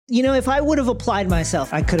if I would have applied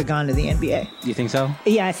myself, I could have gone to the NBA. You think so?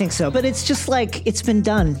 Yeah, I think so. But it's just like, it's been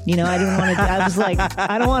done. I didn't want to, I was like,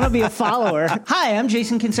 I don't want to be a follower. Hi, I'm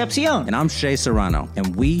Jason Concepcion. And I'm Shea Serrano.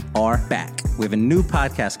 And we are back. We have a new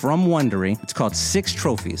podcast from Wondery. It's called Six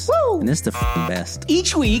Trophies. Woo! And it's the best.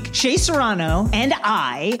 Each week, Shea Serrano and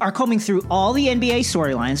I are combing through all the NBA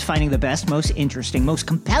storylines, finding the best, most interesting, most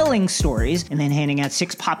compelling stories, and then handing out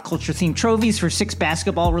 6 pop culture themed trophies for 6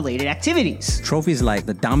 basketball related activities. Trophies like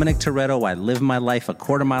the Dominic Toretto I Live My Life a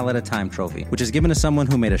Quarter Mile at a Time trophy, which is given to someone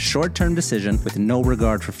who made a short-term decision with no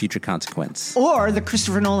regard for future consequence. Or the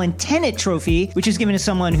Christopher Nolan Tenet trophy, which is given to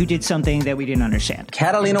someone who did something that we didn't understand.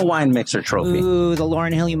 Catalina Wine Mixer trophy. Ooh, the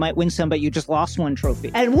Lauryn Hill, you might win some, but you just lost one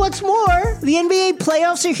trophy. And what's more, the NBA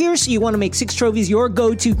playoffs are here, so you want to make Six Trophies your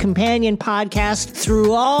go-to companion podcast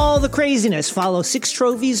through all the craziness. Follow Six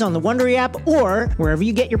Trophies on the Wondery app or wherever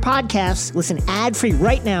you get your podcasts. Listen ad-free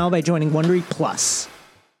right now by joining Wondery Plus.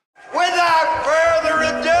 Without further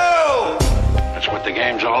ado! That's what the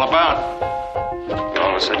game's all about. All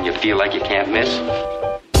of a sudden you feel like you can't miss.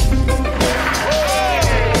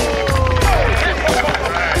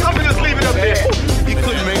 I'm gonna just leave it up there. You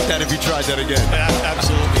couldn't make that if you tried that again.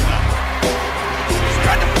 Absolutely not.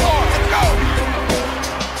 Spread the floor. Let's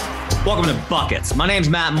go. Welcome to Buckets. My name's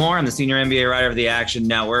Matt Moore. I'm the senior NBA writer of the Action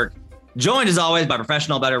Network. Joined as always by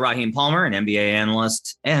professional bettor Raheem Palmer, an NBA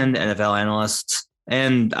analyst and NFL analyst.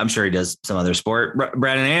 And I'm sure he does some other sport.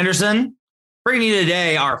 Brandon Anderson, bringing you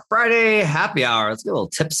today our Friday happy hour. Let's get a little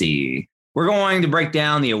tipsy. We're going to break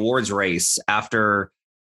down the awards race after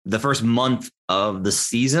the first month of the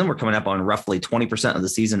season. We're coming up on roughly 20% of the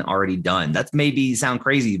season already done. That's maybe sound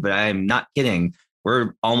crazy, but I'm not kidding.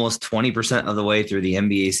 We're almost 20% of the way through the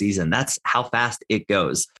NBA season. That's how fast it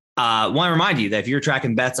goes. Want to remind you that if you're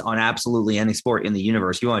tracking bets on absolutely any sport in the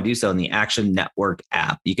universe, you want to do so in the Action Network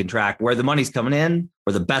app. You can track where the money's coming in,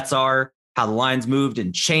 where the bets are, how the lines moved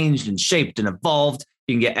and changed and shaped and evolved.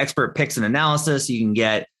 You can get expert picks and analysis. You can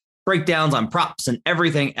get breakdowns on props and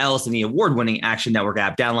everything else in the award-winning Action Network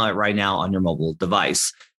app. Download it right now on your mobile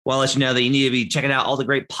device. Well, I'll let you know that you need to be checking out all the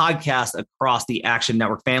great podcasts across the Action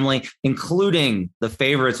Network family, including the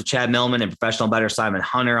favorites of Chad Millman and professional bettor Simon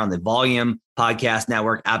Hunter on the Volume Podcast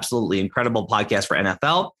Network. Absolutely incredible podcast for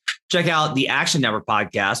NFL. Check out the Action Network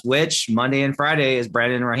podcast, which Monday and Friday is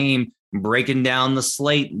Brandon and Raheem breaking down the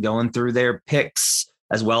slate, going through their picks,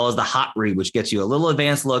 as well as the hot read, which gets you a little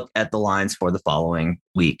advanced look at the lines for the following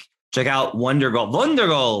week. Check out Wonder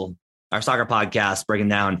Goal, our soccer podcast, breaking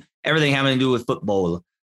down everything having to do with football.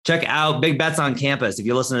 Check out Big Bets on Campus. If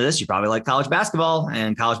you listen to this, you probably like college basketball,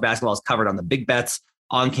 and college basketball is covered on the Big Bets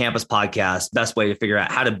on Campus podcast. Best way to figure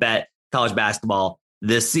out how to bet college basketball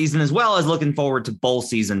this season, as well as looking forward to bowl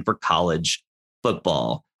season for college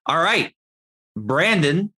football. All right,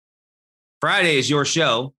 Brandon, Friday is your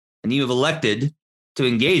show, and you have elected to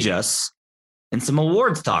engage us in some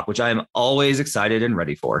awards talk, which I am always excited and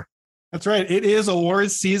ready for. That's right. It is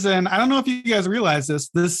awards season. I don't know if you guys realize this.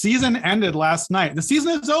 The season ended last night. The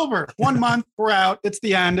season is over. 1 month, we're out. It's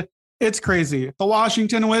the end. It's crazy. The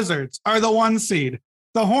Washington Wizards are the 1 seed.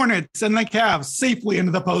 The Hornets and the Cavs safely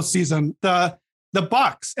into the postseason. The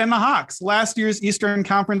Bucks and the Hawks, last year's Eastern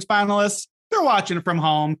Conference finalists, they're watching from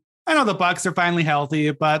home. I know the Bucks are finally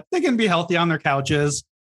healthy, but they can be healthy on their couches.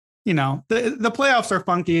 The playoffs are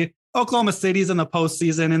funky. Oklahoma City's in the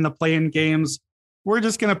postseason in the play-in games. We're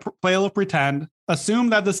just going to play a little pretend,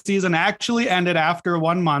 assume that the season actually ended after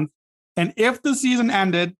 1 month. And if the season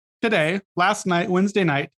ended today, last night, Wednesday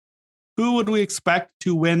night, who would we expect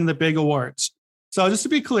to win the big awards? So just to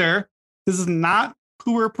be clear, this is not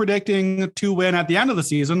who we're predicting to win at the end of the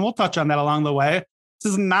season. We'll touch on that along the way.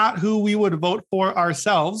 This is not who we would vote for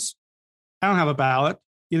ourselves. I don't have a ballot.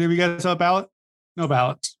 Either of you guys have a ballot? No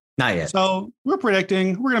ballots. Not yet. So we're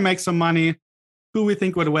predicting, we're going to make some money, who we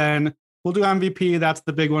think would win. We'll do MVP. That's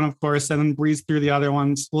the big one, of course, and then breeze through the other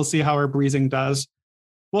ones. We'll see how our breezing does.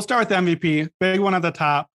 We'll start with MVP, big one at the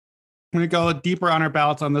top. I'm going to go deeper on our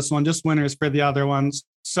ballots on this one, just winners for the other ones.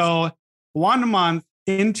 So 1 month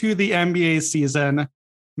into the NBA season,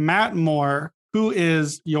 Matt Moore, who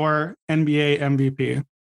is your NBA MVP?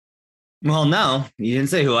 Well, no, you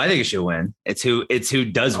didn't say who I think it should win. It's who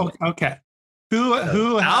does win. Okay. The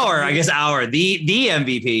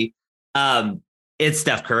MVP. It's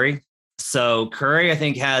Steph Curry. So Curry, I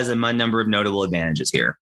think, has a number of notable advantages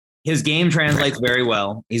here. His game translates very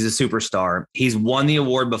well. He's a superstar. He's won the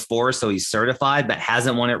award before, so he's certified, but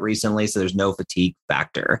hasn't won it recently, so there's no fatigue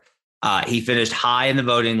factor. He finished high in the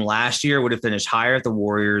voting last year, would have finished higher if the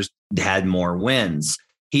Warriors had more wins.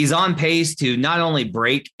 He's on pace to not only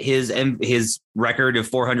break his record of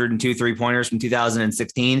 402 3-pointers from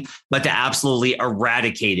 2016, but to absolutely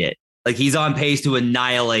eradicate it. Like, he's on pace to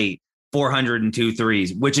annihilate 402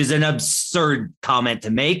 threes, which is an absurd comment to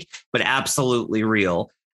make, but absolutely real.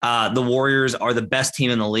 The Warriors are the best team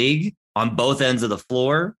in the league on both ends of the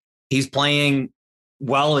floor. He's playing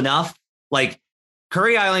well enough. Like,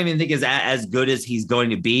 Curry, I don't even think is as good as he's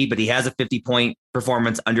going to be, but he has a 50-point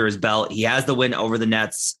performance under his belt. He has the win over the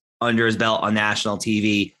Nets under his belt on national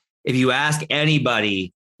TV. If you ask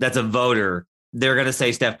anybody that's a voter, they're going to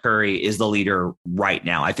say Steph Curry is the leader right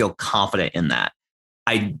now. I feel confident in that.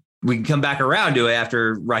 We can come back around to it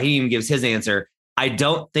after Raheem gives his answer. I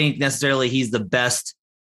don't think necessarily he's the best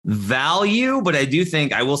value, but I do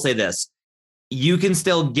think, I will say this, you can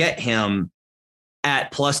still get him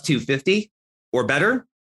at plus 250 or better.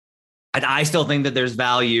 And I still think that there's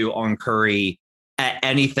value on Curry at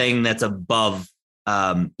anything that's above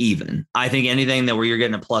even. I think anything that where you're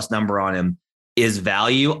getting a plus number on him is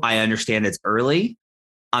value. I understand it's early.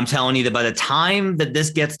 I'm telling you that by the time that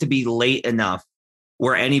this gets to be late enough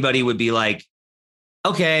where anybody would be like,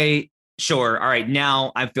 okay, sure. All right.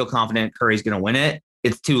 Now I feel confident Curry's going to win it.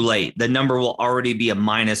 It's too late. The number will already be a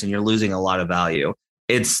minus and you're losing a lot of value.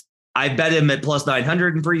 I bet him at plus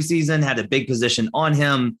 900 in preseason, had a big position on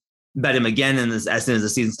him, bet him again. And as soon as the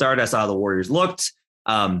season started, I saw how the Warriors looked.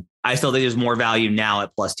 I still think there's more value now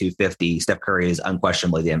at plus 250. Steph Curry is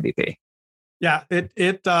unquestionably the MVP. Yeah,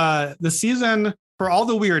 the season, for all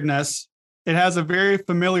the weirdness, it has a very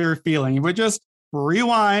familiar feeling. You would just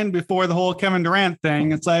rewind before the whole Kevin Durant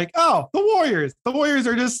thing. It's like, oh, the Warriors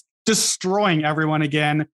are just destroying everyone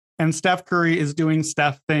again. And Steph Curry is doing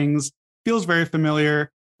Steph things. Feels very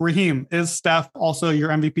familiar. Raheem, is Steph also your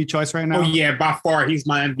MVP choice right now? Oh, yeah, by far, he's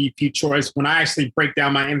my MVP choice. When I actually break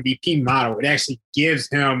down my MVP model, it actually gives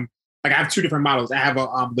him, like, I have two different models. I have a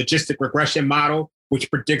logistic regression model, which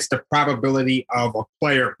predicts the probability of a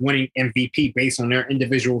player winning MVP based on their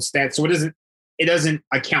individual stats. So it doesn't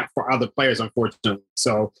account for other players, unfortunately.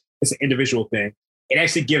 So it's an individual thing. It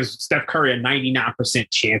actually gives Steph Curry a 99%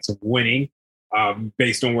 chance of winning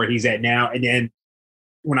based on where he's at now. And then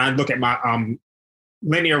when I look at my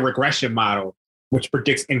linear regression model, which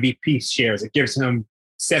predicts MVP shares, it gives him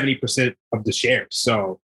 70% of the shares.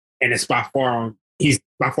 So, and he's by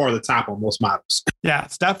far the top on most models. Yeah,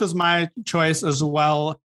 Steph is my choice as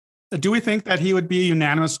well. Do we think that he would be a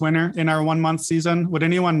unanimous winner in our 1 month season? Would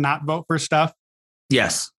anyone not vote for Steph?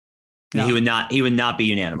 Yes. Yeah. He would not be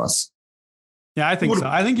unanimous. Yeah, I think so.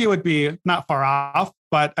 I think he would be not far off,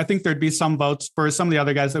 but I think there'd be some votes for some of the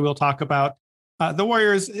other guys that we'll talk about. The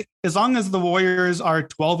Warriors, as long as the Warriors are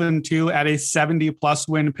 12-2 at a 70+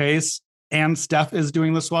 win pace, and Steph is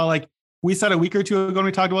doing this well, like we said a week or two ago when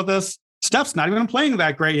we talked about this, Steph's not even playing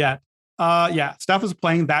that great yet. Steph is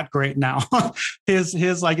playing that great now.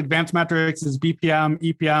 his like advanced metrics, his BPM,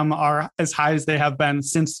 EPM are as high as they have been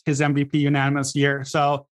since his MVP unanimous year.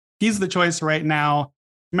 So he's the choice right now.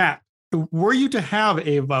 Matt, were you to have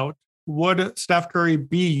a vote, would Steph Curry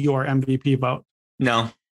be your MVP vote?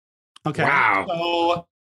 No. Okay. Wow. So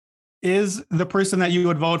is the person that you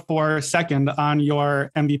would vote for second on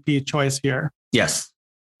your MVP choice here? Yes.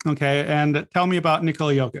 Okay. And tell me about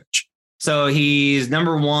Nikola Jokic. So he's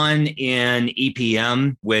number one in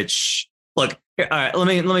EPM, which, look, all right, let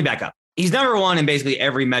me back up. He's number one in basically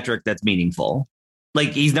every metric that's meaningful. Like,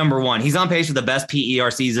 he's number one. He's on pace for the best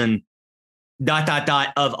PER season, ...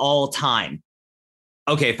 of all time.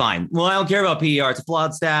 Okay, fine. Well, I don't care about PER. It's a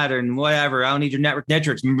flawed stat and whatever. I don't need your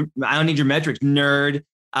metrics. I don't need your metrics, nerd.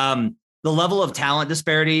 The level of talent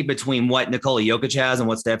disparity between what Nikola Jokic has and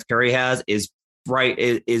what Steph Curry has is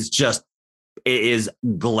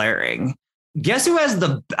glaring. Guess who has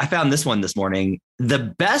I found this one this morning, the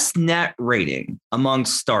best net rating among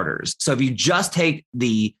starters. So if you just take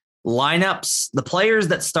the lineups, the players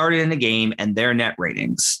that started in the game and their net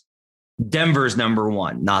ratings, Denver's number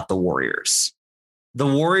one, not the Warriors. The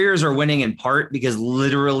Warriors are winning in part because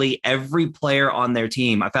literally every player on their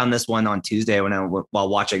team, I found this one on Tuesday while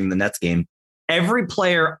watching the Nets game, every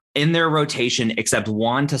player in their rotation except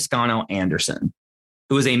Juan Toscano Anderson,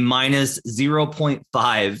 who is a minus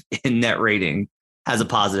 0.5 in net rating, has a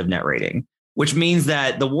positive net rating, which means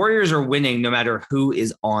that the Warriors are winning no matter who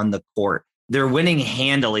is on the court. They're winning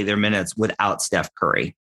handily their minutes without Steph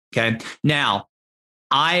Curry. Okay. Now,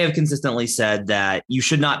 I have consistently said that you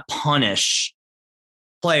should not punish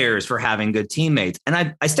players for having good teammates.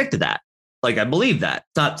 And I stick to that. Like, I believe that.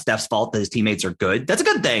 It's not Steph's fault that his teammates are good. That's a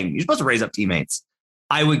good thing. You're supposed to raise up teammates.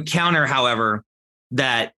 I would counter, however,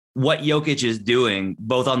 that what Jokic is doing,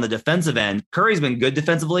 both on the defensive end, Curry's been good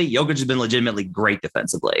defensively. Jokic has been legitimately great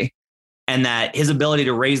defensively. and that his ability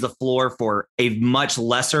to raise the floor for a much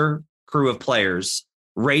lesser crew of players,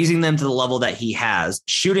 raising them to the level that he has,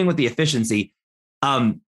 shooting with the efficiency.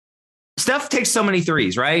 Steph takes so many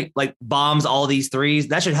threes, right? Like bombs all these threes.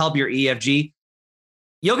 That should help your EFG.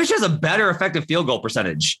 Jokic has a better effective field goal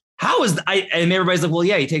percentage. And everybody's like, well,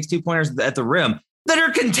 yeah, he takes 2-pointers at the rim that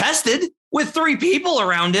are contested with 3 people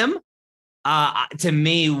around him. To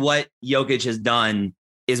me, what Jokic has done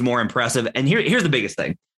is more impressive. And here's the biggest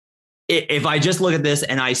thing. If I just look at this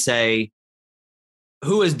and I say,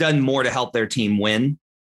 who has done more to help their team win?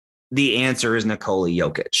 The answer is Nikola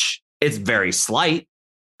Jokic. It's very slight.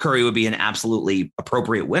 Curry would be an absolutely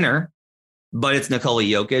appropriate winner, but it's Nikola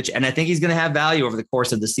Jokic. And I think he's going to have value over the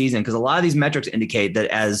course of the season because a lot of these metrics indicate that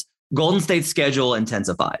as Golden State's schedule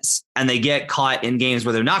intensifies and they get caught in games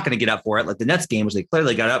where they're not going to get up for it, like the Nets game, which they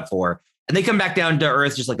clearly got up for, and they come back down to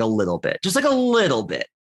earth just like a little bit,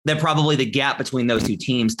 that probably the gap between those two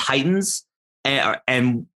teams tightens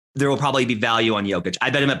and there will probably be value on Jokic. I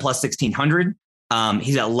bet him at plus 1,600.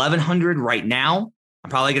 He's at 1,100 right now. I'm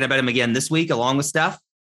probably going to bet him again this week along with Steph.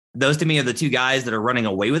 Those to me are the two guys that are running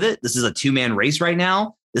away with it. This is a 2-man race right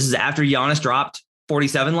now. This is after Giannis dropped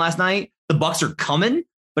 47 last night. The Bucks are coming,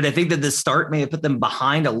 but I think that this start may have put them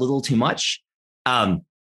behind a little too much.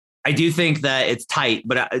 I do think that it's tight,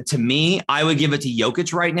 but to me, I would give it to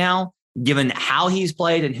Jokic right now, given how he's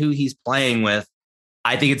played and who he's playing with.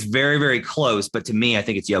 I think it's very, very close, but to me, I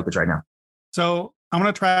think it's Jokic right now. So I'm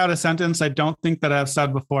going to try out a sentence I don't think that I've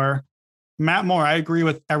said before. Matt Moore, I agree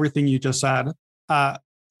with everything you just said.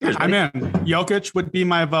 I'm in. Jokic would be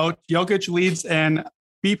my vote. Jokic leads in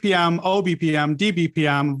BPM, OBPM,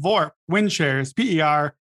 DBPM, VORP, win shares,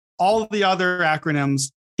 PER, all the other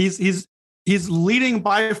acronyms. He's leading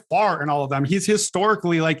by far in all of them. He's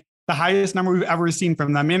historically like the highest number we've ever seen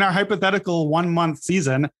from them. In our hypothetical 1-month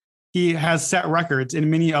season, he has set records in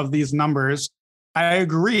many of these numbers. I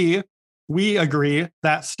agree. We agree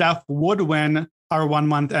that Steph would win our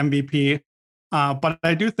 1-month MVP. But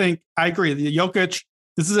I do think I agree. The Jokic,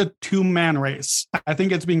 this is a 2-man race. I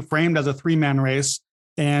think it's being framed as a 3-man race.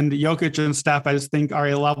 And Jokic and Steph, I just think, are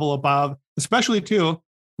a level above, especially too.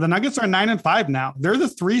 The Nuggets are 9-5 now. They're the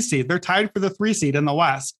 3 seed. They're tied for the 3 seed in the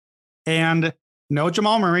West. And no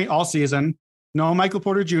Jamal Murray all season. No Michael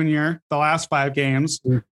Porter Jr. the last 5 games.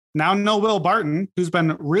 Now no Will Barton, who's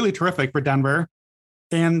been really terrific for Denver.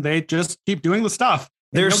 And they just keep doing the stuff.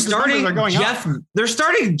 They're starting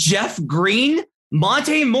Jeff Green,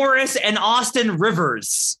 Monte Morris, and Austin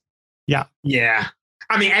Rivers. Yeah.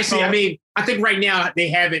 I mean, actually, I think right now they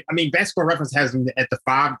have it. I mean, Basketball Reference has them at the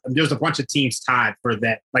 5. There's a bunch of teams tied for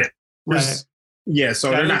that. Like, right. Yeah,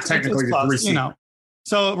 so they're not technically the 3 seed. You know.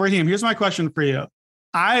 So, Raheem, here's my question for you.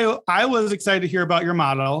 I was excited to hear about your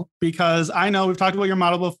model because I know we've talked about your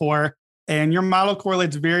model before, and your model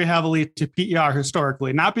correlates very heavily to PER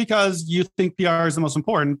historically. Not because you think PR is the most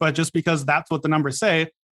important, but just because that's what the numbers say.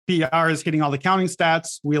 PR is hitting all the counting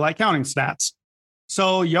stats. We like counting stats.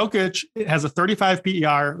 So Jokic has a 35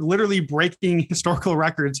 PER, literally breaking historical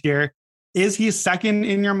records here. Is he second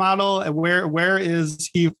in your model? Where is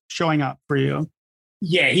he showing up for you?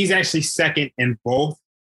 Yeah, he's actually second in both.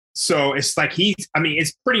 So it's like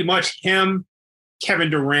it's pretty much him, Kevin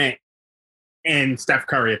Durant, and Steph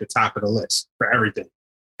Curry at the top of the list for everything.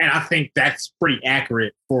 And I think that's pretty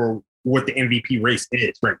accurate for what the MVP race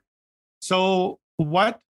is, right? So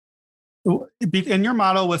what in your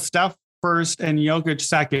model with Steph first and Jokic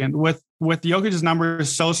second, with Jokic's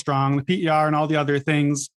numbers so strong, the PER and all the other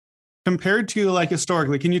things, compared to like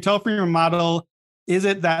historically, can you tell from your model, is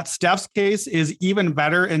it that Steph's case is even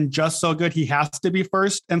better and just so good he has to be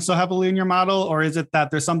first and so heavily in your model? Or is it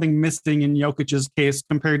that there's something missing in Jokic's case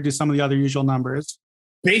compared to some of the other usual numbers?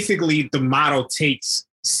 Basically, the model takes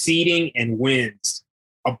seeding and wins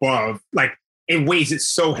above, like it weighs it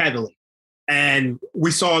so heavily. And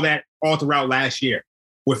we saw that all throughout last year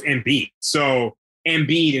with Embiid. So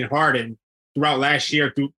Embiid and Harden throughout last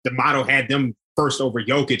year, the model had them first over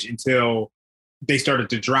Jokic until they started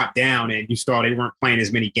to drop down and you saw they weren't playing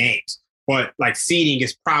as many games. But like seeding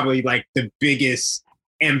is probably like the biggest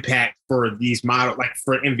impact for these model, like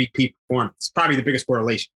for MVP performance. It's probably the biggest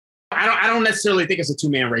correlation. I don't necessarily think it's a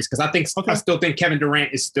 2-man race because I still think Kevin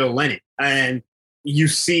Durant is still in it. And you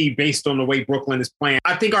see, based on the way Brooklyn is playing,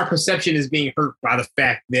 I think our perception is being hurt by the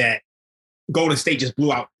fact that Golden State just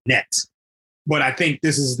blew out Nets. But I think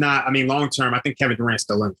this is not, long term, I think Kevin Durant's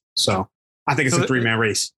still in. So I think it's a 3-man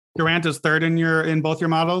race. Durant is third in both your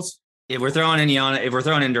models? If we're throwing in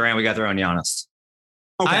Durant, we got to throw in Giannis.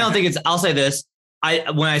 Okay. I don't think I'll say this.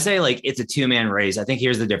 When I say like it's a 2-man race, I think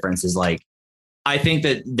here's the difference is like, I think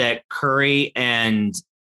that Curry and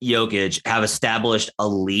Jokic have established a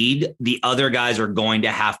lead, the other guys are going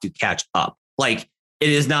to have to catch up. Like, it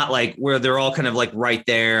is not like where they're all kind of like right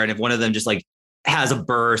there. And if one of them just like has a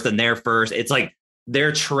burst and they're first, it's like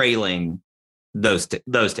they're trailing those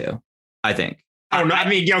two, I think. I don't know. I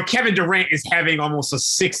mean, Kevin Durant is having almost a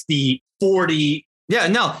 60-40. Yeah,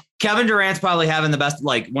 no, Kevin Durant's probably having the best,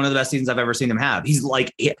 like one of the best seasons I've ever seen him have. He's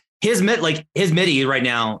like his midi right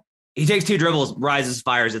now. He takes 2 dribbles, rises,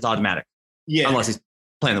 fires. It's automatic. Yeah. Unless he's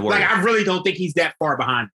playing the Warriors. Like, I really don't think he's that far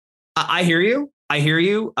behind. I hear you.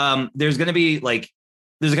 There's going to be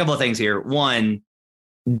there's a couple of things here. One,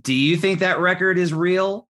 do you think that record is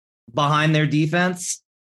real behind their defense?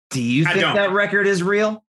 Do you think that record is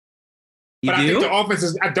real? I think the offense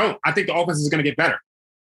is. I don't. I think the offense is going to get better.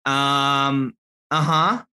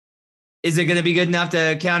 Is it going to be good enough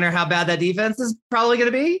to counter how bad that defense is probably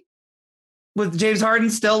going to be? With James Harden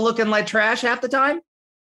still looking like trash half the time?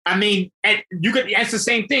 I mean, you could ask the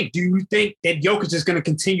same thing. Do you think that Jokic is going to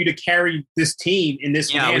continue to carry this team in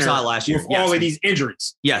this manner? Yeah, we saw it last year. With all of these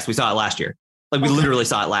injuries. Yes, we saw it last year. Like, we literally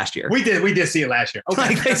saw it last year. We did see it last year.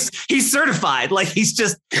 Okay. Like, he's certified. Like, he's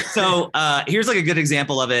just so. Here's like a good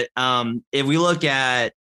example of it. If we look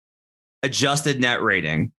at adjusted net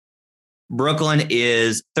rating, Brooklyn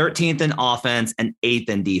is 13th in offense and 8th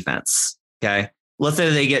in defense. Okay. Let's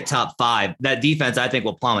say they get top 5. That defense, I think,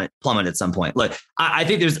 will plummet at some point. Look, I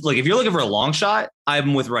think there's if you're looking for a long shot,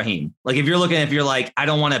 I'm with Raheem. Like, if you're like, I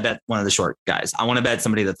don't want to bet one of the short guys. I want to bet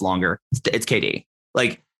somebody that's longer. It's KD.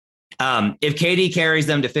 Like, if KD carries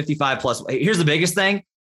them to 55 plus, here's the biggest thing.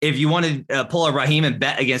 If you want to pull a Raheem and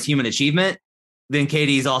bet against human achievement, then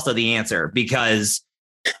KD is also the answer, because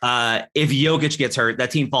if Jokic gets hurt,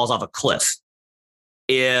 that team falls off a cliff.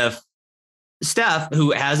 If Steph,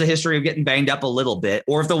 who has a history of getting banged up a little bit,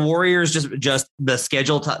 or if the Warriors just the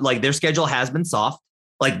schedule, their schedule has been soft,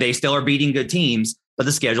 like they still are beating good teams, but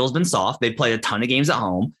the schedule has been soft. They've played a ton of games at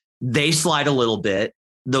home. They slide a little bit.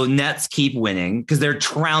 The Nets keep winning because they're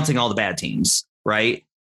trouncing all the bad teams, right?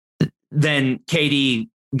 Then KD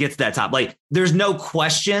gets that top. Like, there's no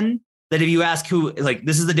question that if you ask who, like,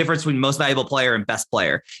 this is the difference between most valuable player and best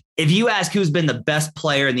player. If you ask who's been the best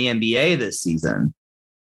player in the NBA this season,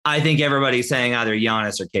 I think everybody's saying either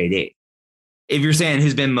Giannis or KD. If you're saying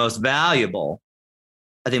who's been most valuable,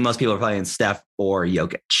 I think most people are playing Steph or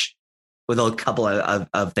Jokic, with a couple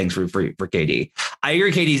of things for KD. I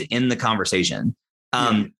agree KD's in the conversation.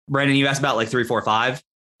 Brandon, you asked about like 3, 4, 5.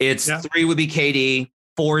 It's 3 would be KD,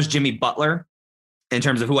 4 is Jimmy Butler in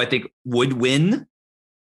terms of who I think would win.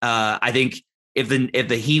 I think if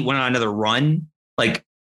the Heat went on another run, like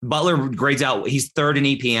Butler grades out, he's 3rd in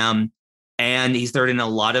EPM. And he's 3rd in a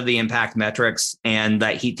lot of the impact metrics, and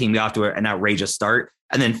that Heat team got off to an outrageous start.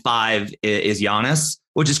 And then 5 is Giannis,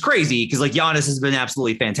 which is crazy because like Giannis has been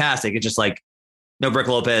absolutely fantastic. It's just like no Brook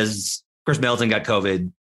Lopez, Chris Middleton got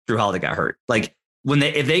COVID, Drew Holiday got hurt. Like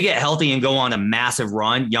if they get healthy and go on a massive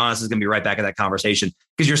run, Giannis is going to be right back in that conversation,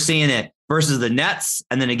 because you're seeing it versus the Nets.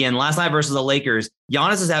 And then again, last night versus the Lakers,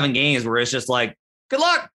 Giannis is having games where it's just like, good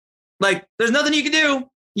luck. Like, there's nothing you can do.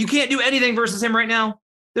 You can't do anything versus him right now.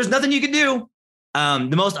 There's nothing you can do.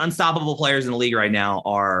 The most unstoppable players in the league right now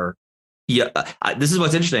are, this is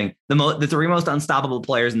what's interesting. The 3 most unstoppable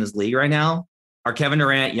players in this league right now are Kevin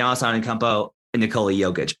Durant, Giannis Antetokounmpo, and Nikola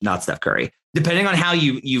Jokic, not Steph Curry. Depending on how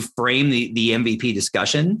you frame the MVP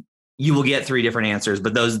discussion, you will get 3 different answers.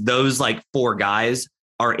 But those like 4 guys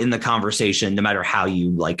are in the conversation, no matter how you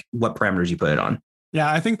like what parameters you put it on. Yeah,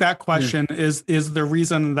 I think that question is the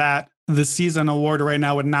reason that the season award right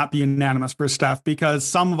now would not be unanimous for Steph, because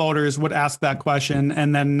some voters would ask that question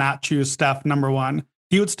and then not choose Steph number 1.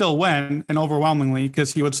 He would still win, and overwhelmingly,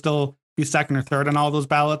 because he would still be 2nd or 3rd on all those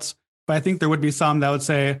ballots. But I think there would be some that would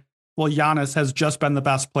say, well, Giannis has just been the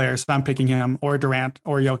best player, so I'm picking him, or Durant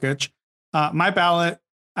or Jokic. My ballot,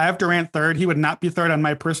 I have Durant 3rd. He would not be 3rd on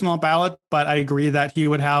my personal ballot, but I agree that he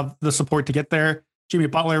would have the support to get there. Jimmy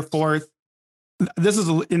Butler 4th. This is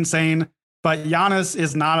insane. But Giannis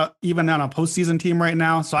is not even on a postseason team right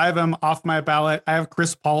now, so I have him off my ballot. I have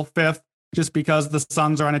Chris Paul 5th, just because the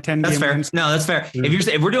Suns are on a 10-game. That's fair. No, that's fair.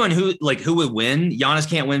 If we're doing who would win, Giannis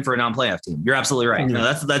can't win for a non-playoff team. You're absolutely right. No,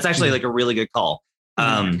 that's actually like a really good call.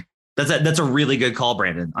 That's a really good call,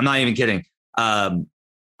 Brandon. I'm not even kidding. I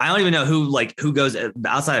don't even know who goes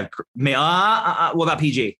outside of me. What about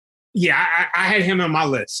PG? Yeah, I had him on my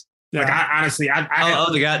list. Yeah. Like, I honestly,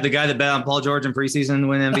 the guy that bet on Paul George in preseason to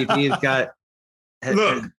win MVP has got.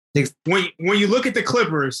 Look, when you look at the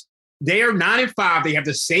Clippers, they are 9-5. They have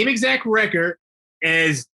the same exact record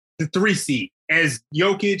as the 3 seed, as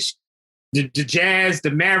Jokic, the Jazz,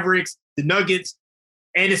 the Mavericks, the Nuggets,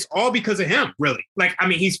 and it's all because of him, really. Like, I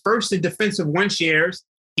mean, he's 1st in defensive win shares.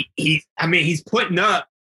 he's putting up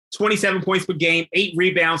 27 points per game, 8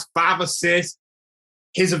 rebounds, 5 assists.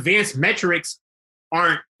 His advanced metrics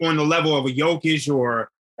aren't on the level of a Jokic or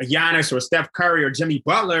a Giannis or Steph Curry or Jimmy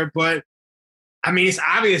Butler, but I mean, it's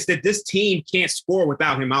obvious that this team can't score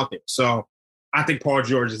without him out there. So I think Paul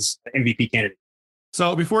George is an MVP candidate.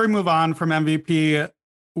 So before we move on from MVP,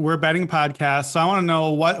 we're betting podcasts. So I want to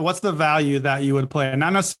know what's the value that you would play,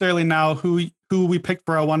 not necessarily now who we picked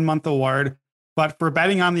for a 1 month award, but for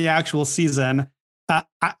betting on the actual season.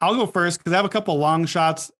 I'll go first because I have a couple long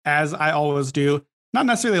shots, as I always do. Not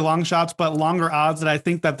necessarily long shots, but longer odds that I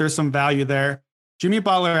think that there's some value there. Jimmy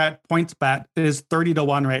Butler at PointsBet is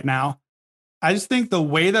 30-1 right now. I just think the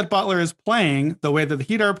way that Butler is playing, the way that the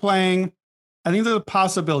Heat are playing, I think there's a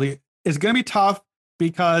possibility. It's going to be tough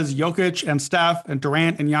because Jokic and Steph and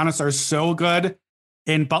Durant and Giannis are so good,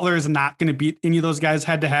 and Butler is not going to beat any of those guys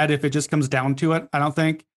head to head if it just comes down to it, I don't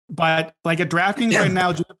think. But like at DraftKings right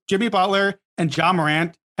now, Jimmy Butler and Ja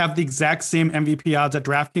Morant have the exact same MVP odds at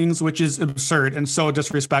DraftKings, which is absurd and so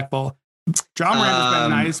disrespectful. Ja Morant has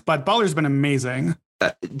been nice, but Butler's been amazing.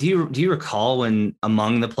 Do you recall when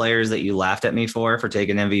among the players that you laughed at me for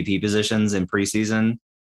taking MVP positions in preseason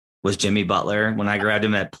was Jimmy Butler when I grabbed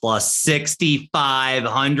him at plus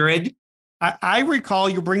 6,500? I recall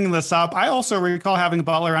you bringing this up. I also recall having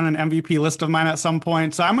Butler on an MVP list of mine at some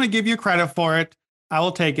point, so I'm going to give you credit for it. I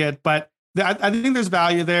will take it, but I think there's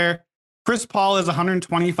value there. Chris Paul is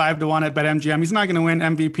 125-1 at BetMGM. He's not going to win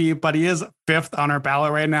MVP, but he is 5th on our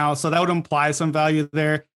ballot right now. So that would imply some value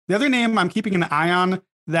there. The other name I'm keeping an eye on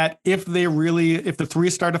that if the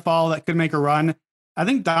threes start to fall, that could make a run. I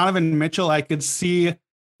think Donovan Mitchell, I could see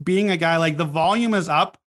being a guy like the volume is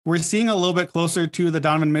up. We're seeing a little bit closer to the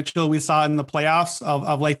Donovan Mitchell we saw in the playoffs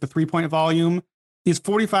of like the 3-point volume. He's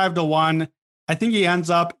 45-1. I think he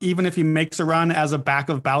ends up, even if he makes a run, as a back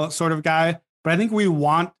of ballot sort of guy. But I think we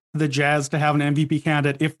want the Jazz to have an MVP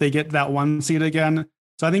candidate if they get that 1 seed again.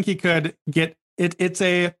 So I think he could get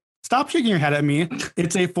it. Stop shaking your head at me.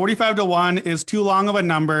 It's a 45-1 is too long of a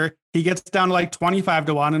number. He gets down to like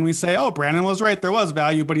 25-1 and we say, oh, Brandon was right. There was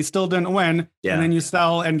value, but he still didn't win. Yeah. And then you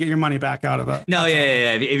sell and get your money back out of it. No,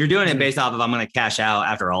 yeah. If you're doing it based off of I'm going to cash out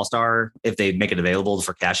after All-Star, if they make it available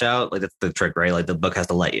for cash out, like that's the trick, right? Like the book has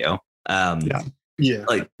to let you. Yeah.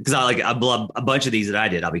 Like, because I a bunch of these that I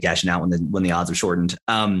did, I'll be cashing out when the odds are shortened.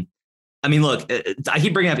 I mean, look, I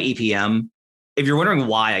keep bringing up EPM. If you're wondering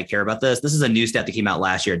why I care about this is a new stat that came out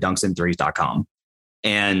last year at dunksandthrees.com.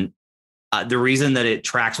 And the reason that it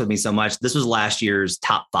tracks with me so much, this was last year's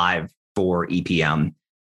top 5 for EPM.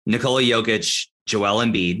 Nikola Jokic, Joel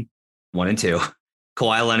Embiid, 1 and 2.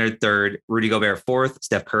 Kawhi Leonard, 3rd. Rudy Gobert, 4th.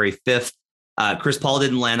 Steph Curry, 5th. Chris Paul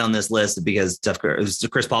didn't land on this list because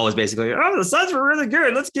Chris Paul was basically, the Suns were really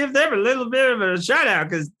good. Let's give them a little bit of a shout out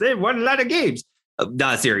because they won a lot of games.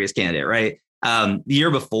 Not a serious candidate, right? The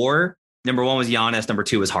year before, number 1 was Giannis. Number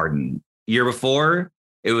 2 was Harden. Year before,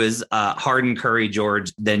 it was Harden, Curry,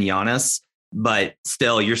 George, then Giannis. But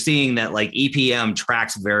still, you're seeing that like EPM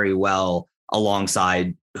tracks very well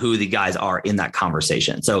alongside who the guys are in that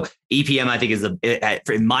conversation. So EPM, I think,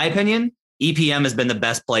 in my opinion, EPM has been the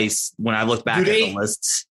best place when I look back at the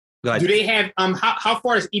lists. Go ahead. Do they have how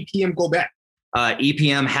far does EPM go back?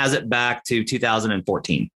 EPM has it back to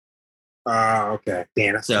 2014. Okay.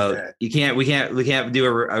 Damn. So we can't do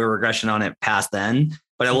a regression on it past then.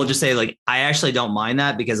 But I will just say, like, I actually don't mind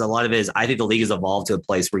that because a lot of it is I think the league has evolved to a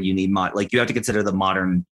place where you need you have to consider the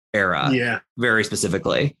modern era very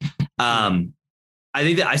specifically. I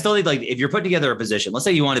think that I still think like if you're putting together a position, let's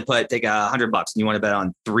say you want to take $100 and you want to bet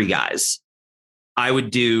on 3 guys. I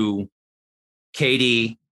would do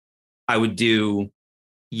KD, I would do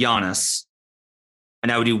Giannis,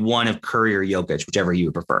 and I would do one of Curry or Jokic, whichever you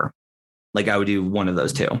would prefer. Like I would do one of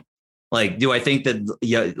those 2. Like, do I think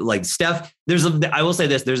that like Steph? I will say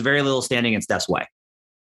this: there's very little standing in Steph's way,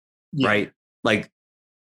 right? Like,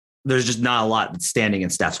 there's just not a lot standing in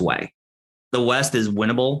Steph's way. The West is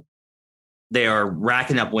winnable. They are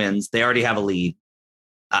racking up wins. They already have a lead.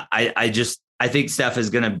 I think Steph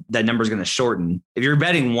that number is gonna shorten. If you're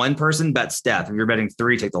betting one person, bet Steph. If you're betting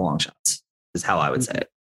 3, take the long shots. Is how I would say it.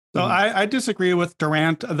 So I disagree with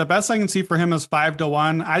Durant. The best I can see for him is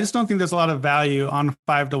 5-1. I just don't think there's a lot of value on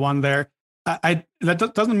 5-1 there.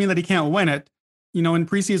 That doesn't mean that he can't win it. You know, in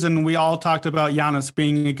preseason, we all talked about Giannis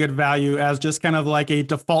being a good value as just kind of like a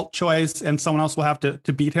default choice, and someone else will have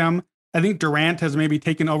to beat him. I think Durant has maybe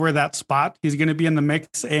taken over that spot. He's going to be in the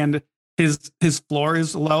mix, and his floor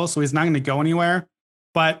is low, so he's not going to go anywhere.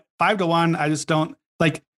 But 5-1, I just don't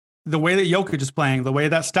like the way that Jokic is playing, the way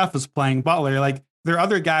that Steph is playing, Butler, like. There are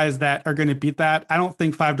other guys that are going to beat that. I don't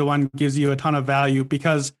think 5-1 gives you a ton of value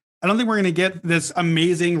because I don't think we're going to get this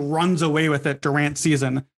amazing runs away with it Durant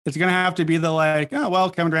season. It's going to have to be the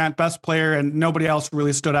Kevin Durant, best player, and nobody else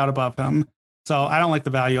really stood out above him. So I don't like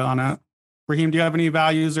the value on it. Raheem, do you have any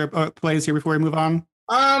values or plays here before we move on?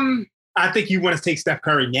 I think you want to take Steph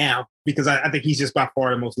Curry now because I think he's just by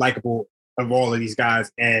far the most likable of all of these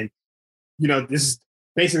guys. And, this is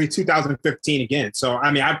basically 2015 again. So,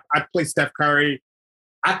 I mean, I played Steph Curry.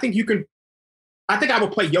 I think I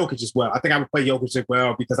would play Jokic as well. I think I would play Jokic as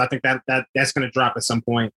well because I think that's going to drop at some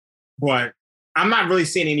point. But I'm not really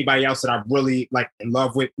seeing anybody else that I really in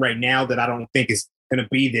love with right now that I don't think is going to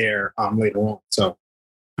be there later on. So.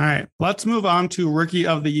 All right, let's move on to Rookie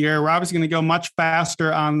of the Year. We're obviously going to go much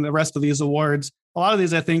faster on the rest of these awards. A lot of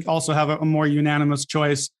these, I think, also have a more unanimous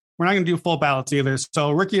choice. We're not going to do full ballots either. So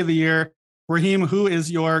Rookie of the Year, Raheem, who is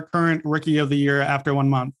your current Rookie of the Year after 1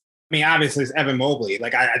 month? I mean, obviously it's Evan Mobley.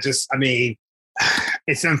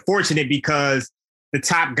 It's unfortunate because the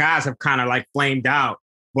top guys have kind of flamed out.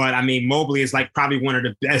 But I mean, Mobley is probably one of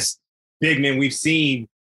the best big men we've seen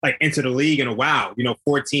enter the league in a while.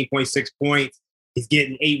 14.6 points. He's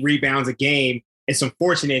getting 8 rebounds a game. It's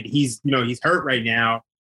unfortunate he's hurt right now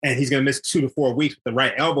and he's going to miss 2 to 4 weeks with the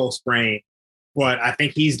right elbow sprain. But I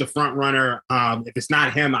think he's the front runner. If it's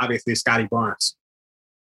not him, obviously it's Scotty Barnes.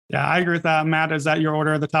 Yeah, I agree with that. Matt, is that your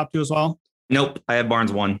order of the top 2 as well? Nope. I have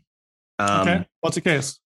Barnes 1. Okay. What's the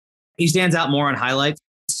case? He stands out more on highlights.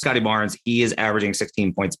 Scotty Barnes, he is averaging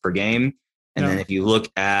 16 points per game. And then if you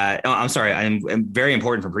look at, I'm very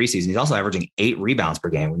important for preseason. He's also averaging 8 rebounds per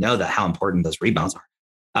game. We know how important those rebounds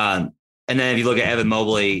are. And then if you look at Evan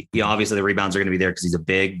Mobley, obviously the rebounds are going to be there because he's a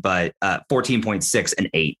big, but 14.6 and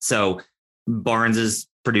 8. So Barnes is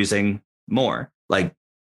producing more.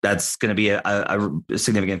 That's going to be a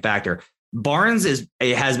significant factor. Barnes has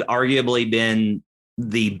arguably been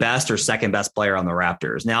the best or second best player on the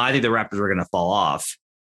Raptors. Now I think the Raptors are going to fall off.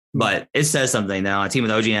 But it says something now. A team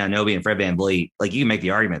with OG Anunoby and Fred VanVleet, you can make the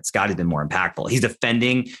argument Scotty's been more impactful. He's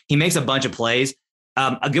defending. He makes a bunch of plays.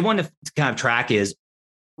 A good one to kind of track is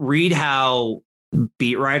read how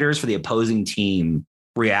beat writers for the opposing team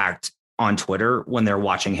react on Twitter when they're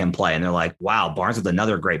watching him play. And they're like, wow, Barnes with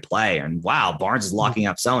another great play. And wow, Barnes is locking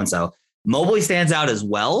up so-and-so. Mobley stands out as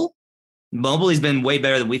well. Mobley's been way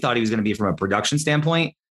better than we thought he was going to be from a production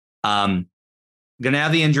standpoint. Going to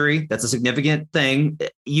have the injury. That's a significant thing.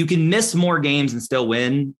 You can miss more games and still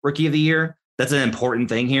win Rookie of the Year. That's an important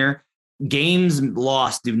thing here. Games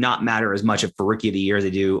lost do not matter as much for Rookie of the Year as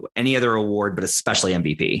they do any other award, but especially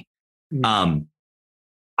MVP. Mm-hmm.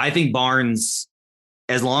 I think Barnes,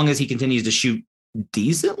 as long as he continues to shoot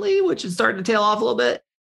decently, which is starting to tail off a little bit,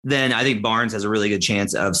 then I think Barnes has a really good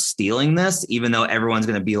chance of stealing this, even though everyone's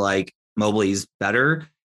going to be like, Mobley's better.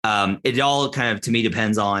 It all kind of, to me,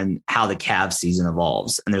 depends on how the Cavs season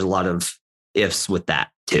evolves. And there's a lot of ifs with that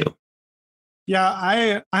too. Yeah,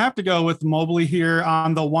 I have to go with Mobley here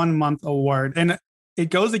on the 1 month award. And it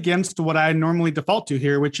goes against what I normally default to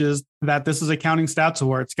here, which is that this is a counting stats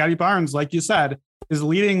award. Scotty Barnes, like you said, is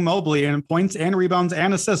leading Mobley in points and rebounds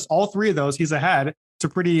and assists. All 3 of those, he's ahead. It's a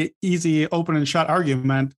pretty easy open and shut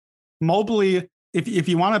argument. Mobley, if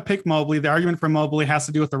you want to pick Mobley, the argument for Mobley has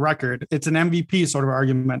to do with the record. It's an MVP sort of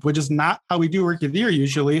argument, which is not how we do Rookie of the Year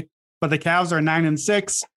usually. But the Cavs are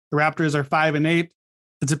 9-6, the Raptors are 5-8.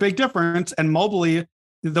 It's a big difference. And Mobley,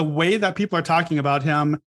 the way that people are talking about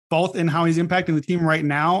him, both in how he's impacting the team right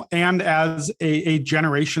now and as a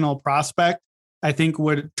generational prospect, I think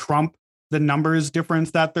would trump the numbers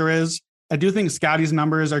difference that there is. I do think Scotty's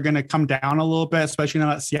numbers are going to come down a little bit, especially now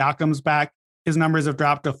that Siakam's back. His numbers have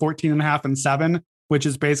dropped to 14.5 and 7, which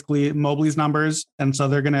is basically Mobley's numbers. And so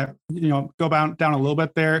they're going to, go down a little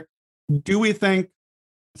bit there. Do we think,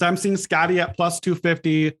 so I'm seeing Scotty at plus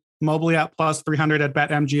 250, Mobley at plus 300 at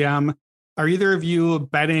BetMGM. Are either of you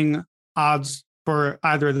betting odds for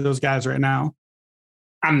either of those guys right now?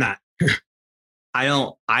 I'm not. I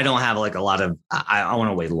don't have a lot of, I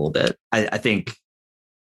want to wait a little bit. I think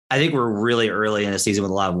we're really early in a season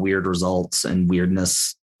with a lot of weird results and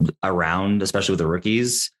weirdness around, especially with the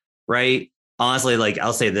rookies, right? Honestly,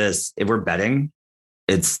 I'll say this, if we're betting,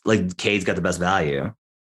 it's Cade's got the best value,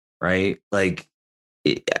 right?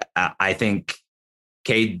 I think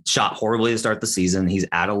Cade shot horribly to start the season. He's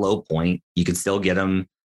at a low point. You can still get him.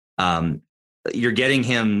 You're getting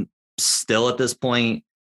him still at this point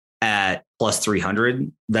at plus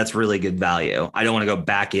 300. That's really good value. I don't want to go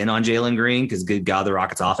back in on Jalen Green because good God, the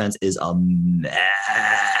Rockets offense is a mess.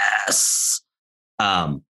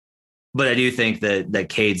 But I do think that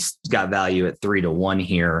Cade's got value at 3-1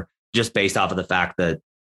 here, just based off of the fact that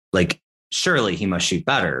surely he must shoot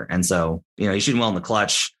better. And so, he's shooting well in the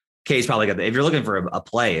clutch. Cade's probably got if you're looking for a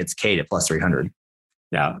play, it's Cade at plus 300.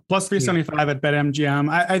 Yeah, plus 375 at BetMGM.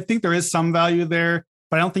 I think there is some value there,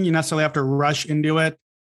 but I don't think you necessarily have to rush into it.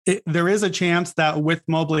 There is a chance that with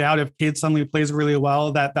Mobley out, if Cade suddenly plays really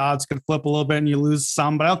well, that the odds could flip a little bit and you lose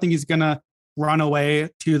some, but I don't think he's going to run away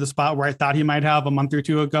to the spot where I thought he might have a month or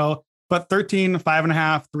two ago. But 13,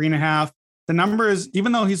 5.5, 3.5, the numbers,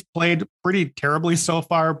 even though he's played pretty terribly so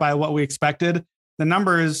far by what we expected, the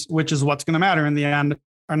numbers, which is what's going to matter in the end,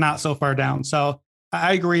 are not so far down. So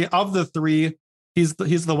I agree. Of the three, he's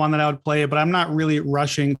the one that I would play, but I'm not really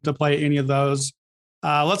rushing to play any of those.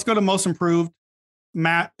 Let's go to most improved.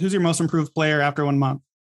 Matt, who's your most improved player after 1 month?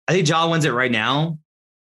 I think Ja wins it right now.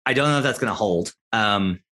 I don't know if that's going to hold.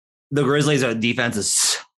 The Grizzlies' defense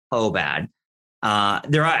is so bad.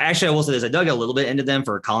 There are actually, I will say this, I dug a little bit into them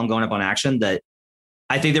for a column going up on Action that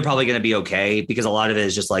I think they're probably going to be okay because a lot of it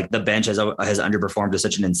is just like the bench has underperformed to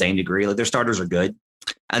such an insane degree. Like their starters are good,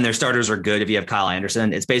 and their starters are good if you have Kyle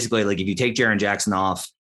Anderson. It's basically like if you take Jaren Jackson off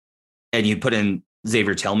and you put in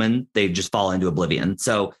Xavier Tillman, they just fall into oblivion.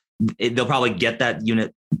 So they'll probably get that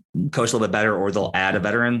unit coached a little bit better, or they'll add a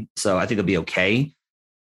veteran. So I think they'll be okay.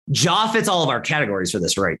 Ja fits all of our categories for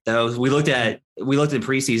this, right? Though we looked in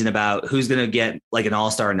preseason about who's going to get like an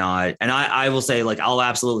all-star nod. And I will say, like, I'll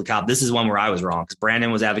absolutely cop. This is one where I was wrong because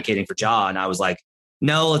Brandon was advocating for Ja. And I was like,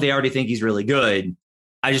 no, they already think he's really good.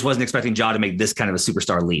 I just wasn't expecting Ja to make this kind of a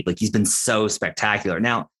superstar leap. Like he's been so spectacular.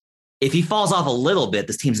 Now, if he falls off a little bit,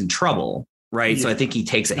 this team's in trouble, right? Yeah. So I think he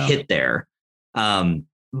takes a hit there.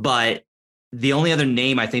 But the only other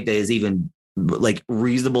name I think that is even like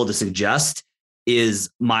reasonable to suggest is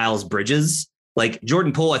Miles Bridges. Like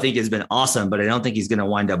Jordan Poole, I think has been awesome, but I don't think he's going to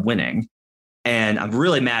wind up winning. And I'm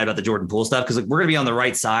really mad about the Jordan Poole stuff because we're going to be on the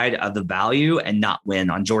right side of the value and not win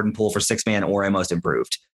on Jordan Poole for 6-man or a most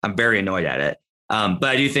improved. I'm very annoyed at it. But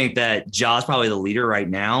I do think that Ja's probably the leader right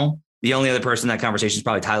now. The only other person in that conversation is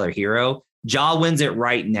probably Tyler Hero. Ja wins it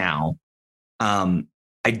right now.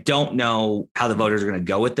 I don't know how the voters are going to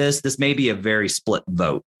go with this. This may be a very split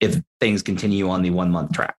vote if things continue on the 1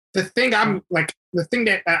 month track. The thing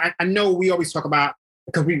that I know we always talk about,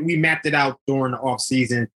 because we mapped it out during the off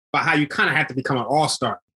season, about how you kind of have to become an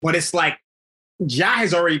all-star. But it's like Ja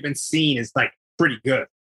has already been seen as like pretty good.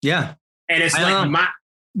 Yeah. And it's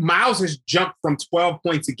Miles has jumped from 12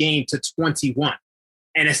 points a game to 21.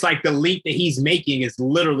 And it's like the leap that he's making is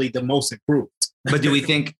literally the most improved. But do we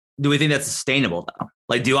think that's sustainable though?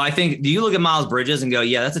 Like, do you look at Miles Bridges and go,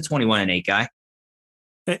 yeah, that's a 21-8 guy?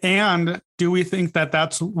 And do we think that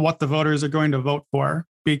that's what the voters are going to vote for?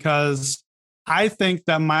 Because I think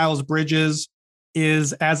that Miles Bridges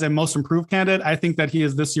is, as a most improved candidate, I think that he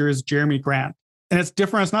is this year's Jeremy Grant. And it's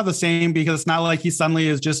different. It's not the same because it's not like he suddenly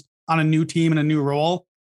is just on a new team in a new role,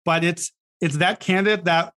 but it's that candidate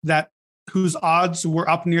that whose odds were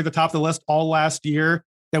up near the top of the list all last year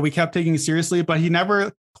that we kept taking seriously, but he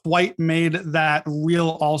never quite made that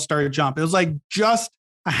real all-star jump. It was like just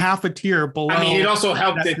a half a tier below. I mean, it also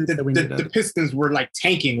helped that the Pistons were like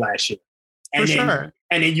tanking last year.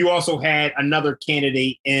 And then you also had another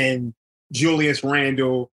candidate in Julius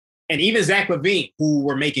Randle and even Zach LaVine, who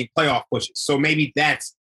were making playoff pushes. So maybe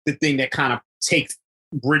that's the thing that kind of takes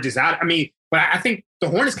Bridges out. I mean, but I think the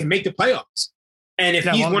Hornets can make the playoffs. And if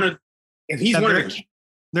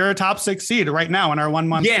they're a top 6 seed right now in our 1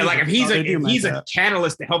 month. Yeah, season. like if he's a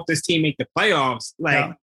catalyst to help this team make the playoffs,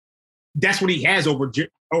 that's what he has over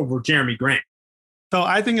Jeremy Grant. So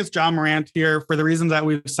I think it's Ja Morant here for the reasons that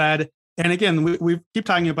we've said. And again, we keep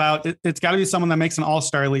talking about it's got to be someone that makes an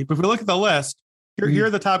all-star leap. If we look at the list, here are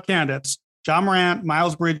the top candidates: Ja Morant,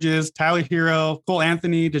 Miles Bridges, Tyler Hero, Cole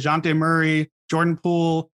Anthony, DeJounte Murray, Jordan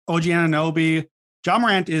Poole, OG Anunoby. Ja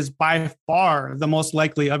Morant is by far the most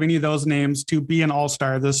likely of any of those names to be an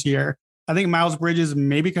all-star this year. I think Miles Bridges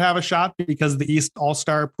maybe could have a shot because the East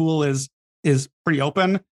all-star pool is pretty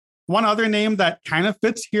open. One other name that kind of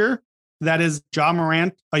fits here that is Ja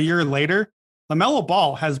Morant a year later, LaMelo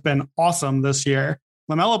Ball has been awesome this year.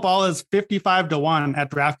 LaMelo Ball is 55-1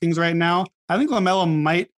 at DraftKings right now. I think LaMelo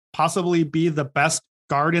might possibly be the best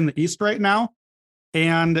guard in the East right now.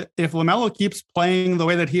 And if LaMelo keeps playing the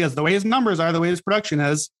way that he is, the way his numbers are, the way his production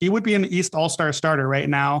is, he would be an East all-star starter right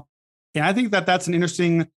now. And I think that that's an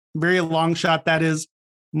interesting, very long shot that is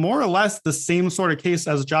more or less the same sort of case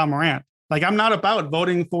as Ja Morant. Like, I'm not about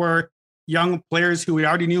voting for young players who we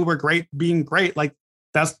already knew were great being great. Like,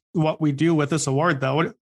 that's what we do with this award,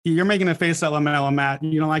 though. You're making a face at LaMelo, Matt.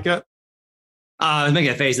 You don't like it? I was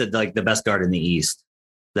making a face at like the best guard in the East.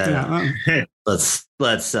 Let's I don't hate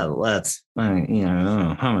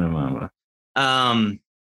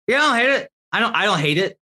it. I don't hate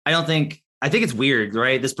it. I think it's weird,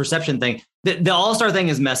 right? This perception thing, the all-star thing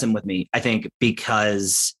is messing with me, I think,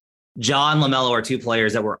 because Ja and LaMelo are two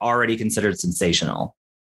players that were already considered sensational.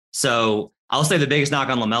 So I'll say the biggest knock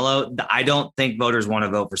on LaMelo, I don't think voters want to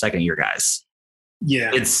vote for second year guys.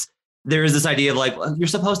 Yeah. There is this idea of like, well, you're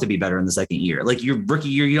supposed to be better in the second year. Like your rookie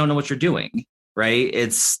year, you don't know what you're doing.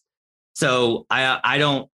 Right. So I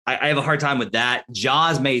have a hard time with that.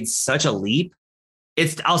 Ja's made such a leap.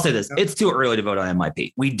 I'll say this, it's too early to vote on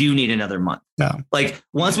MIP. We do need another month. Yeah. Like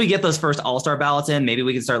once we get those first all-star ballots in, maybe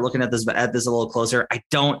we can start looking at this a little closer.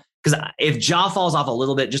 Because if Ja falls off a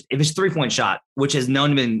little bit, just if it's 3-point shot, which has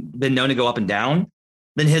been known to go up and down,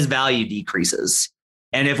 then his value decreases.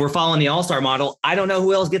 And if we're following the all-star model, I don't know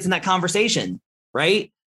who else gets in that conversation.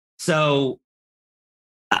 Right. So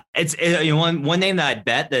it's one name that I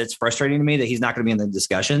bet that it's frustrating to me that he's not going to be in the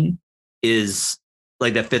discussion is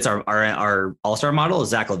like that fits our all-star model is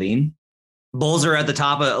Zach LaVine. Bulls are at the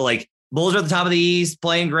top of the East,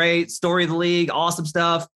 playing great, story of the league, awesome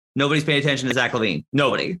stuff. Nobody's paying attention to Zach LaVine.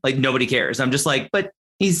 Nobody cares. I'm just like, but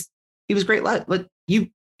he was great. But he's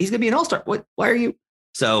gonna be an all-star. Why are you?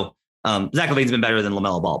 So Zach LaVine's been better than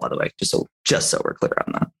LaMelo Ball, by the way. Just so we're clear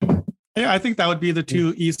on that. Yeah, I think that would be the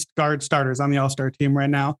two East guard starters on the all-star team right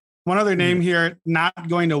now. One other name here, not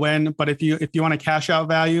going to win, but if you want to cash out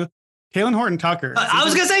value, Talen Horton-Tucker. I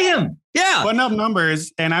was going to say him. Yeah. Putting up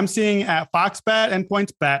numbers, and I'm seeing at Fox Bet and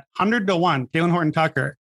PointsBet 100-1, Talen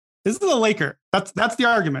Horton-Tucker. This is a Laker. That's the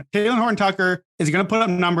argument. Talen Horton-Tucker is going to put up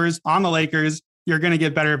numbers on the Lakers. You're going to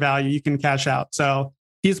get better value. You can cash out. So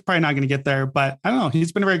he's probably not going to get there, but I don't know.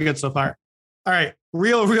 He's been very good so far. All right.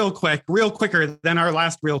 Real quicker than our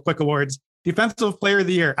last real quick awards. Defensive Player of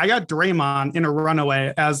the Year. I got Draymond in a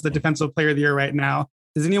runaway as the Defensive Player of the Year right now.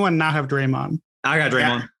 Does anyone not have Draymond? I got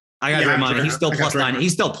Draymond. Yeah. I got Draymond. He's still plus 9.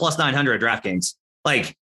 He's still plus 900 at DraftKings.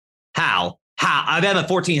 Like how? I've had a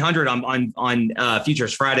 1400 on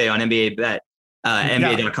Futures Friday on NBA Bet,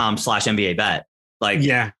 NBA.com/NBA Bet. Like,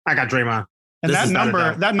 yeah, I got Draymond. And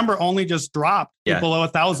that number only just dropped below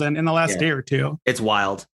 1,000 in the last day or two. It's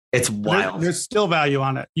wild. It's wild. There's still value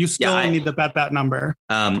on it. You still need to bet that number.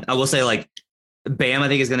 I will say, like, Bam, I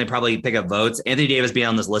think, is going to probably pick up votes. Anthony Davis being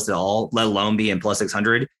on this list at all, let alone be in plus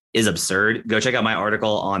 600, is absurd. Go check out my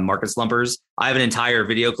article on Market Slumpers. I have an entire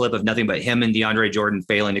video clip of nothing but him and DeAndre Jordan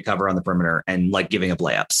failing to cover on the perimeter and like giving up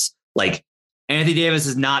layups. Like, Anthony Davis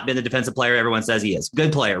has not been the defensive player everyone says he is.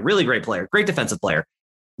 Good player, really great player, great defensive player.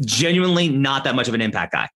 Genuinely not that much of an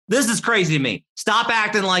impact guy. This is crazy to me. Stop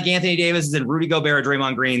acting like Anthony Davis is in Rudy Gobert,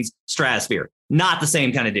 Draymond Green's stratosphere. Not the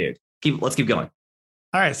same kind of dude. Let's keep going.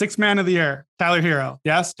 All right, sixth man of the year, Tyler Hero.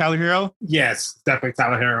 Yes, Tyler Hero? Yes, definitely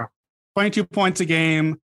Tyler Hero. 22 points a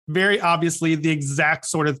game. Very obviously the exact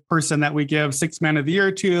sort of person that we give sixth man of the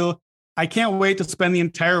year to. I can't wait to spend the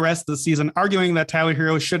entire rest of the season arguing that Tyler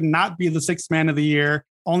Hero should not be the sixth man of the year,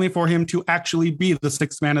 only for him to actually be the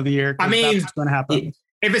sixth man of the year. I mean, that's what's going to happen.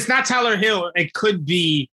 If it's not Tyler Hero, it could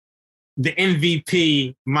be the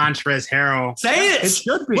MVP, Montrezl Harrell. Say it. It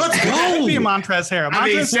should be. Let's go. It should be Montrezl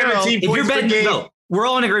Harrell. If you're betting, we're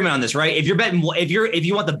all in agreement on this, right? If you're betting, if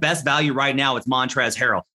you want the best value right now, it's Montrezl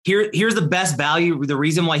Harrell. Here's the best value. The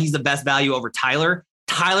reason why he's the best value over Tyler.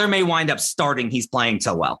 Tyler may wind up starting. He's playing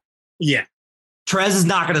so well. Yeah. Trez is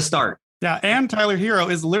not going to start. Yeah. And Tyler Hero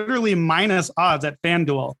is literally minus odds at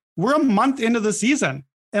FanDuel. We're a month into the season.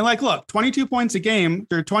 And like, look, 22 points a game.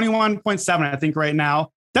 They're 21.7, I think, right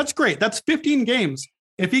now. That's great. That's 15 games.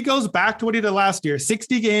 If he goes back to what he did last year,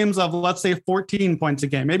 60 games of, let's say, 14 points a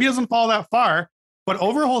game. Maybe he doesn't fall that far, but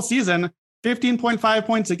over a whole season, 15.5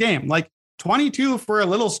 points a game. Like 22 for a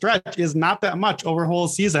little stretch is not that much over a whole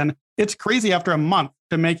season. It's crazy after a month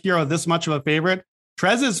to make Hero this much of a favorite.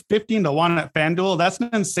 Trez is 15-1 at FanDuel. That's an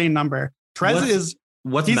insane number.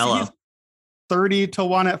 What's Melo? He's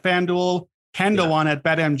 30-1 at FanDuel, 10-1 at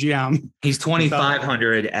BetMGM. He's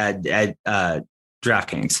 2,500 at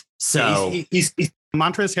DraftKings. So he's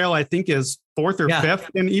Montrezl Harrell, I think, is fourth or fifth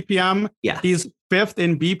in EPM. Yeah. He's fifth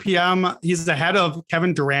in BPM. He's ahead of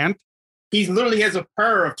Kevin Durant. He literally has a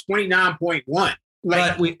PER of 29.1.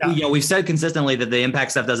 But we've said consistently that the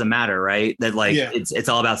impact stuff doesn't matter, right? That it's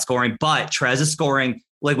all about scoring. But Trez is scoring.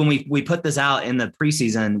 Like when we put this out in the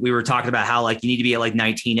preseason, we were talking about how like you need to be at like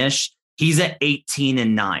 19-ish. He's at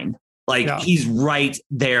 18-9. He's right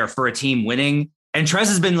there for a team winning. And Trez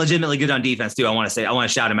has been legitimately good on defense too. I want to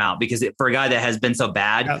shout him out because for a guy that has been so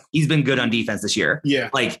bad, he's been good on defense this year. Yeah.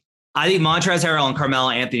 Like I think Montrezl Harrell and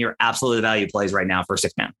Carmelo Anthony are absolutely the value plays right now for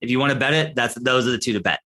six man. If you want to bet it, those are the two to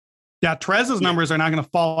bet. Yeah. Trez's numbers are not going to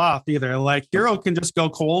fall off either. Like Hero can just go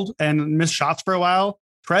cold and miss shots for a while.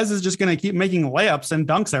 Trez is just going to keep making layups and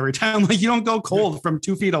dunks every time. Like you don't go cold from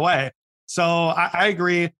 2 feet away. So I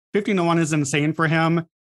agree. 15-1 is insane for him. All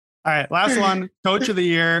right. Last one, coach of the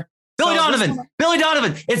year. Billy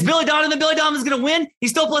Donovan. It's Billy Donovan. Billy Donovan's going to win. He's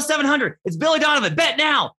still plus 700. It's Billy Donovan. Bet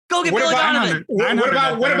now. Go get Billy Donovan.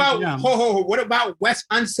 What about Wes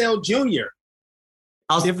Unseld Jr.?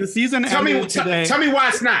 If the season ended today, tell me why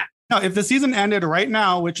it's not. No, if the season ended right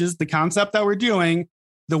now, which is the concept that we're doing,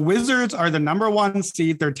 the Wizards are the number 1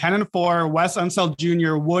 seed. They're 10-4. Wes Unseld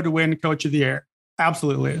Jr. would win Coach of the Year.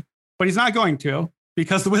 Absolutely. But he's not going to,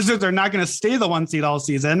 because the Wizards are not going to stay the 1 seed all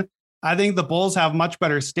season. I think the Bulls have much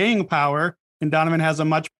better staying power, and Donovan has a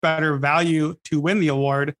much better value to win the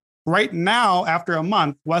award. Right now, after a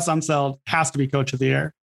month, Wes Unseld has to be Coach of the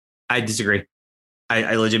Year. I disagree.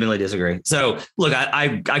 I legitimately disagree. So look,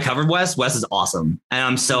 I covered Wes. Wes is awesome. And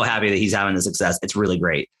I'm so happy that he's having the success. It's really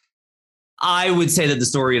great. I would say that the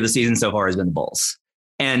story of the season so far has been the Bulls.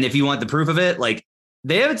 And if you want the proof of it, like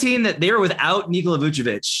they have a team that they were without Nikola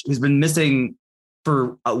Vucevic, who's been missing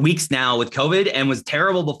for weeks now with COVID and was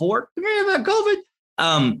terrible before COVID.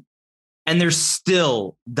 And they're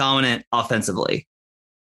still dominant offensively.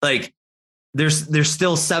 Like they're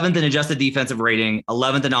still 7th in adjusted defensive rating,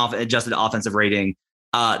 11th in adjusted offensive rating.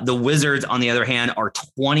 The Wizards, on the other hand, are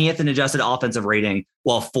 20th in adjusted offensive rating,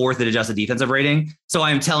 while 4th in adjusted defensive rating. So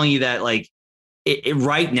I'm telling you that, like,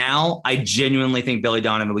 right now, I genuinely think Billy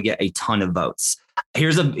Donovan would get a ton of votes.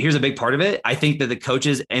 Here's a big part of it. I think that the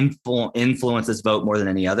coaches influence this vote more than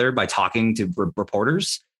any other by talking to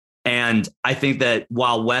reporters. And I think that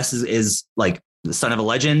while Wes is like the son of a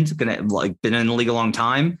legend, been in the league a long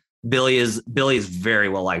time, Billy is very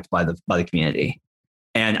well liked by the community.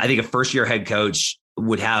 And I think a first-year head coach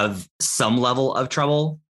would have some level of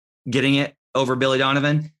trouble getting it over Billy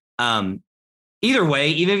Donovan. Either way,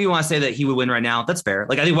 even if you want to say that he would win right now, that's fair.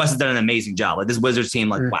 Like, I think Wes has done an amazing job. Like, this Wizards team,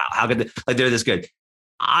 like, wow, how could they're this good?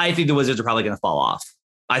 I think the Wizards are probably going to fall off.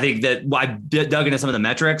 I think that I dug into some of the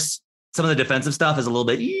metrics. Some of the defensive stuff is a little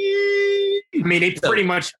bit. I mean, they pretty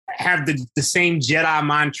much have the same Jedi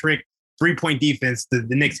mind trick 3-point defense the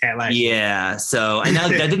Knicks had last year. Yeah. So, and that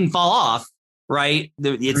didn't fall off, right?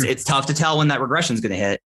 It's tough to tell when that regression is going to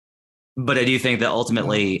hit. But I do think that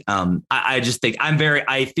ultimately, I just think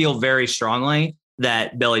I feel very strongly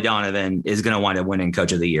that Billy Donovan is going to wind up winning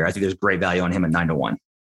Coach of the Year. I think there's great value on him at 9-1.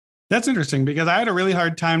 That's interesting, because I had a really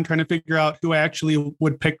hard time trying to figure out who I actually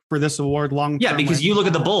would pick for this award long term. Yeah, because you look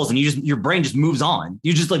at the Bulls and your brain just moves on.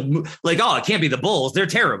 You just like, oh, it can't be the Bulls. They're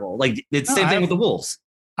terrible. Like, it's the same thing with the Wolves.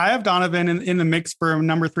 I have Donovan in the mix for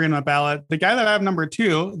number 3 on my ballot. The guy that I have number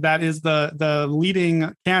 2, that is the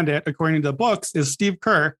leading candidate according to the books, is Steve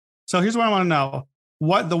Kerr. So here's what I want to know.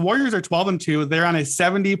 What the Warriors are 12-2. They're on a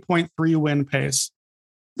 70.3 win pace.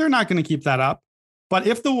 They're not going to keep that up. But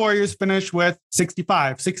if the Warriors finish with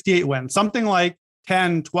 65, 68 wins, something like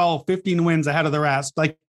 10, 12, 15 wins ahead of the rest,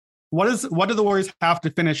 like what do the Warriors have to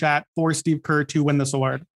finish at for Steve Kerr to win this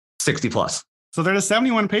award? 60 plus. So they're at a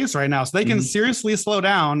 71 pace right now. So they can seriously slow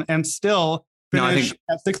down and still finish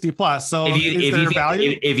at 60 plus. So if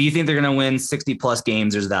you think they're going to win 60 plus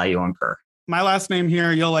games, there's value on Kerr. My last name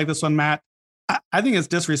here, you'll like this one, Matt. I think it's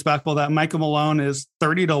disrespectful that Michael Malone is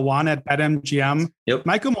 30-1 at BetMGM. Yep.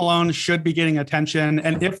 Michael Malone should be getting attention.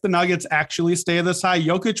 And if the Nuggets actually stay this high,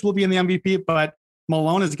 Jokic will be in the MVP, but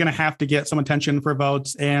Malone is going to have to get some attention for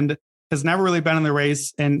votes and has never really been in the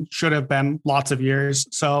race and should have been lots of years.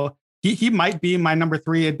 So he might be my number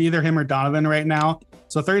 3. It'd be either him or Donovan right now.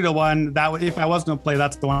 So 30-1, that would, if I was going to play,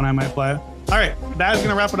 that's the one I might play. All right, that is going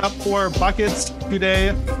to wrap it up for Buckets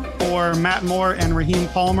today. For Matt Moore and Raheem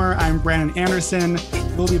Palmer, I'm Brandon Anderson.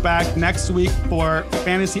 We'll be back next week for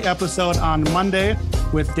fantasy episode on Monday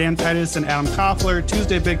with Dan Titus and Adam Koffler.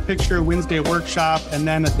 Tuesday, Big Picture. Wednesday, Workshop. And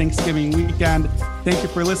then a Thanksgiving weekend. Thank you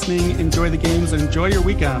for listening. Enjoy the games and enjoy your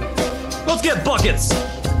weekend. Let's get buckets.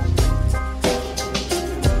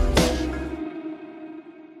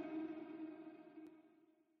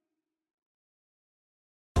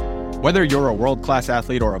 Whether you're a world-class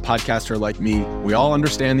athlete or a podcaster like me, we all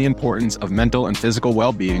understand the importance of mental and physical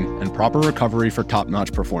well-being and proper recovery for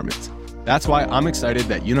top-notch performance. That's why I'm excited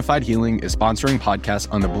that Unified Healing is sponsoring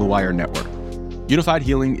podcasts on the Blue Wire Network. Unified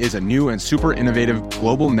Healing is a new and super innovative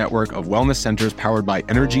global network of wellness centers powered by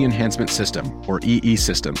Energy Enhancement System, or EE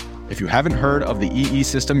System. If you haven't heard of the EE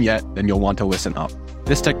System yet, then you'll want to listen up.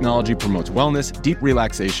 This technology promotes wellness, deep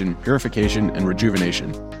relaxation, purification, and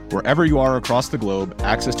rejuvenation. Wherever you are across the globe,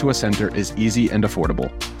 access to a center is easy and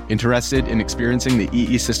affordable. Interested in experiencing the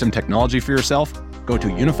EE System technology for yourself? Go to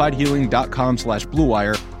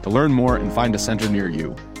unifiedhealing.com/bluewire to learn more and find a center near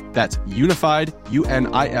you. That's unified,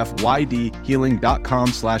 UNIFYD,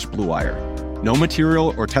 healing.com/bluewire. No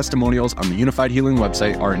material or testimonials on the Unified Healing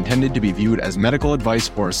website are intended to be viewed as medical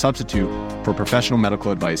advice or a substitute for professional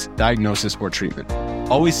medical advice, diagnosis, or treatment.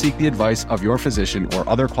 Always seek the advice of your physician or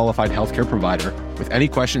other qualified healthcare provider with any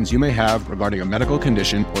questions you may have regarding a medical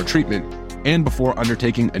condition or treatment and before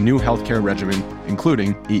undertaking a new healthcare regimen,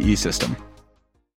 including EE system.